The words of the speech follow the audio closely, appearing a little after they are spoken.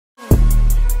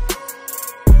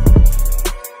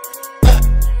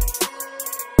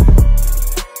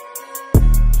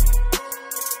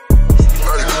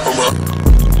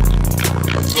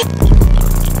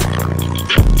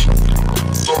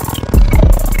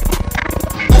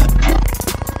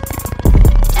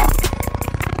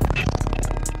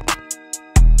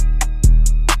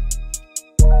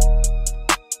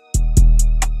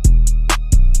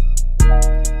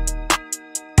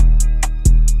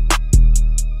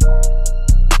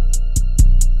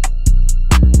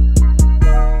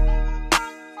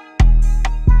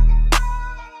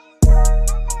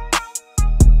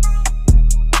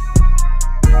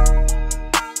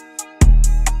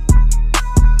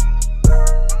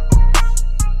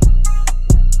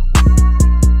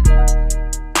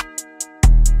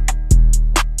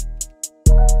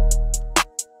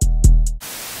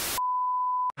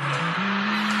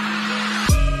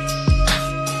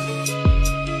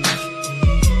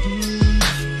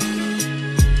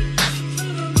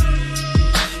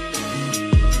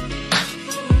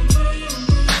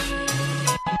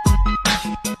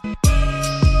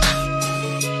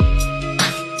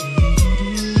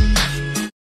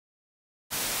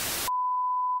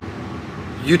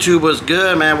YouTube was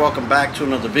good, man. Welcome back to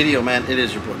another video, man. It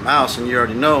is your boy Mouse, and you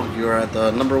already know you're at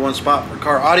the #1 spot for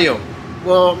car audio.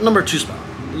 Well, #2 spot.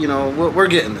 You know, we're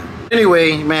getting there.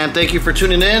 Anyway, man, thank you for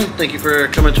tuning in. Thank you for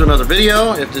coming to another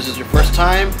video. If this is your first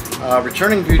time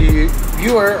returning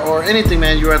viewer or anything,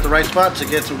 man, you're at the right spot to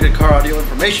get some good car audio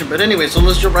information. But anyway, so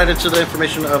let's jump right into the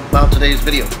information about today's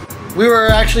video. We were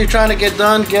actually trying to get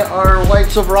our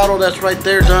white Silverado that's right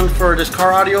there done for this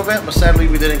car audio event, but sadly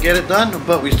we didn't get it done,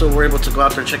 but we still were able to go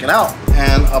out there and check it out.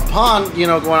 And upon, you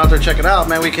know, going out there and check it out,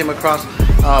 man, we came across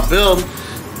a build,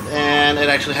 and it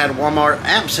actually had Walmart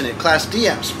amps in it, Class D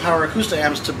amps, power acoustic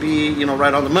amps, to be, you know,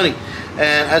 right on the money.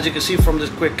 And as you can see from this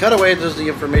quick cutaway, this is the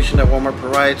information that Walmart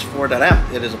provides for that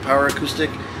amp. It is a power acoustic,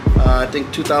 I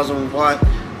think 2000 watt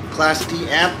Class D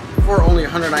amp for only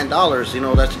 $109. You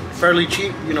know, that's fairly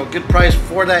cheap, you know, good price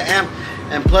for that amp.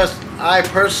 And plus, I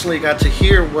personally got to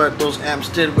hear what those amps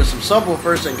did with some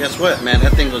subwoofers, and guess what, man,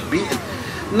 that thing was beating.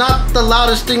 Not the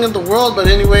loudest thing in the world, but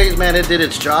anyways, man, it did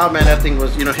its job, man. That thing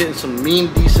was, you know, hitting some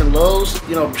mean, decent lows.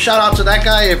 You know, shout out to that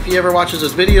guy if he ever watches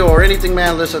this video or anything,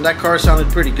 man. Listen, that car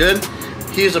sounded pretty good.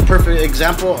 He's a perfect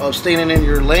example of staying in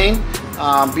your lane,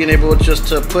 being able just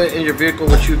to put in your vehicle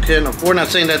what you can afford. Not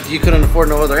saying that he couldn't afford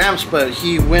no other amps, but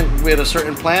he went with a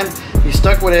certain plan. He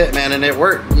stuck with it, man, and it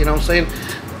worked. You know what I'm saying?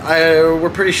 We're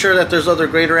pretty sure that there's other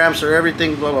greater amps or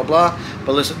everything, blah blah blah.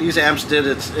 But listen, these amps did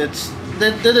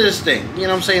did its thing. You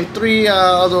know what I'm saying? 3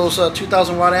 of those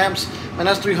 2000 watt amps, man,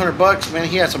 that's $300. Man,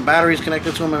 he had some batteries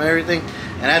connected to him and everything,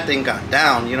 and that thing got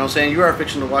down. You know what I'm saying? You are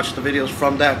fixing to watch the videos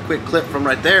from that quick clip from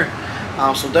right there.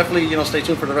 So definitely, you know, stay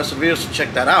tuned for the rest of the videos to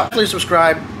check that out. Definitely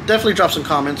subscribe. Definitely drop some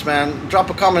comments, man.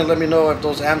 Drop a comment. Let me know if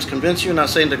those amps convince you.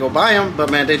 Not saying to go buy them, but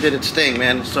man, they did its thing,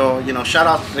 man. So, you know, shout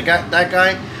out to that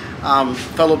guy,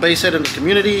 fellow basshead in the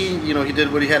community. You know, he did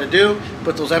what he had to do,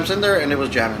 put those amps in there, and it was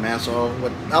jamming, man. So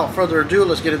without further ado,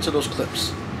 let's get into those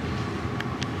clips.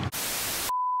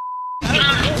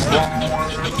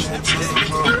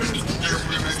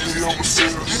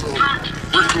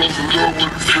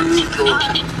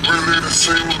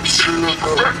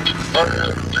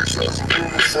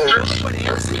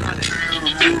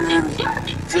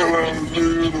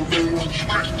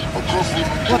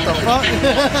 What the fuck?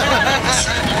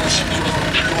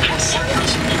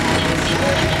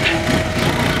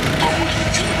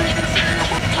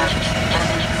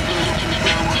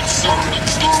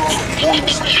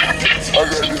 I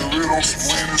got the red on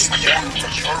sweetest. I got the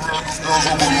girls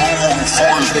on balloon on the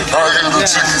 40s. I got the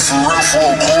ticket for real for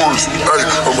a chorus. Hey,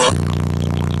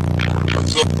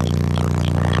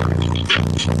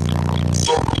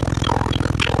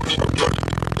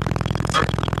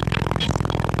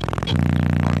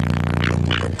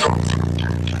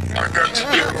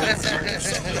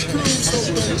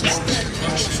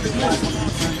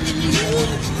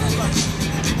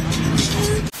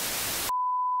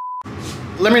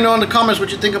 Let me know in the comments what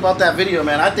you think about that video,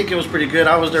 man. I think it was pretty good.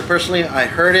 I was there personally. I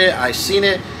heard it. I seen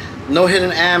it. No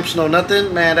hidden amps, no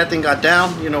nothing. Man, that thing got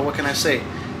down. You know, what can I say?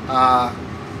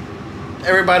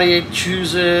 Everybody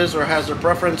chooses or has their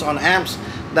preference on amps.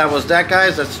 That was that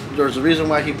guy's. There's a reason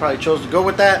why he probably chose to go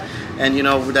with that. And, you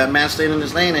know, that man stayed in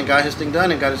his lane and got his thing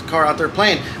done and got his car out there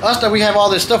playing. Us that we have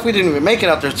all this stuff, we didn't even make it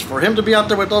out there. For him to be out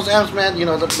there with those amps, man, you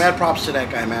know, the mad props to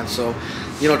that guy, man. So,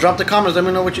 you know, drop the comments. Let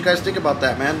me know what you guys think about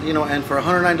that, man. You know, and for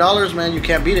 $109, man, you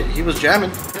can't beat it. He was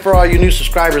jamming. For all you new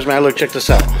subscribers, man, look, check this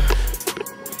out.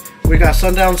 We got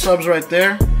Sundown subs right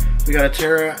there. We got a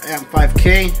Terra Amp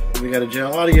 5K. We got a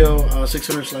Gel Audio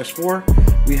 600/4.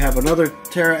 We have another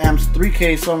Terra Amps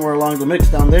 3K somewhere along the mix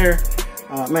down there.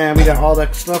 Man, we got all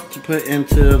that stuff to put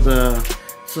into the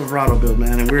Silverado build,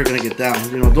 man, and we're gonna get down.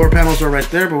 You know, door panels are right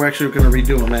there, but we're actually gonna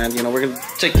redo them, man. You know, we're gonna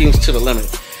take things to the limit.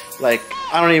 Like,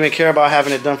 I don't even care about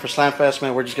having it done for Slamfest,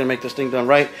 man. We're just gonna make this thing done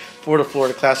right for the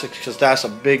Florida Classic, because that's a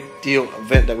big deal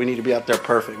event that we need to be out there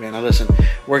perfect, man. Now listen,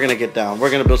 we're gonna get down.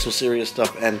 We're gonna build some serious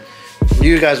stuff, and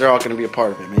you guys are all gonna be a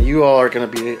part of it, man. You all are gonna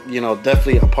be, you know,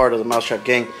 definitely a part of the Mousetrap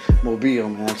Gang Mobile,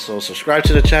 man. So subscribe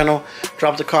to the channel,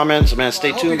 drop the comments, man.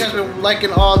 Stay tuned. You guys have been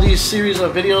liking all these series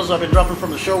of videos I've been dropping from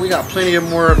the show. We got plenty of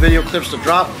more video clips to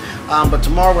drop. But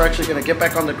tomorrow we're actually gonna get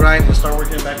back on the grind and start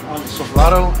working back on the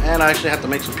Silverado. And I actually have to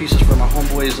make some pieces for my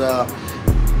homeboys'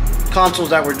 consoles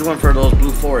that we're doing for those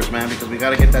Blue Fours, man, because we got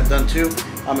to get that done too.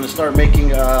 I'm going to start making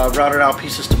routed out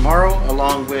pieces tomorrow,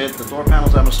 along with the door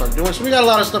panels I'm going to start doing. So we got a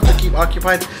lot of stuff to keep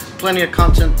occupied, plenty of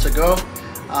content to go.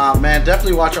 Man,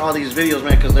 definitely watch all these videos,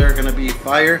 man, because they're going to be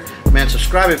fire. Man,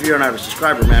 subscribe if you're not a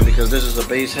subscriber, man, because this is a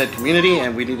basshead community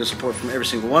and we need the support from every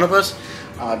single one of us.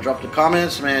 Drop the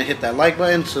comments, man. Hit that like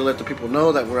button to let the people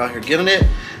know that we're out here getting it.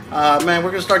 Man,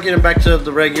 we're gonna start getting back to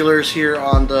the regulars here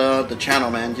on the channel,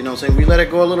 man. You know what I'm saying? We let it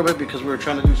go a little bit because we were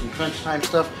trying to do some crunch time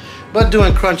stuff, but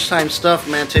doing crunch time stuff,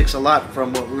 man, takes a lot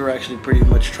from what we were actually pretty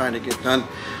much trying to get done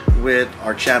with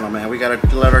our channel, man. We gotta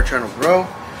let our channel grow.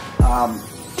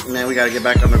 Man, we gotta get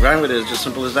back on the grind with it. It's just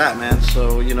simple as that, man.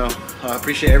 So, you know, I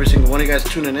appreciate every single one of you guys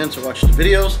tuning in to watch the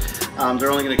videos.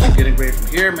 They're only gonna keep getting great from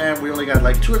here, man. We only got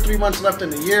like 2 or 3 months left in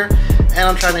the year, and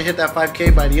I'm trying to hit that 5K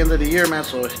by the end of the year, man.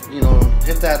 So, you know,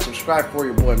 hit that subscribe for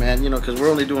your boy, man, you know, because we're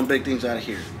only doing big things out of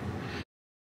here.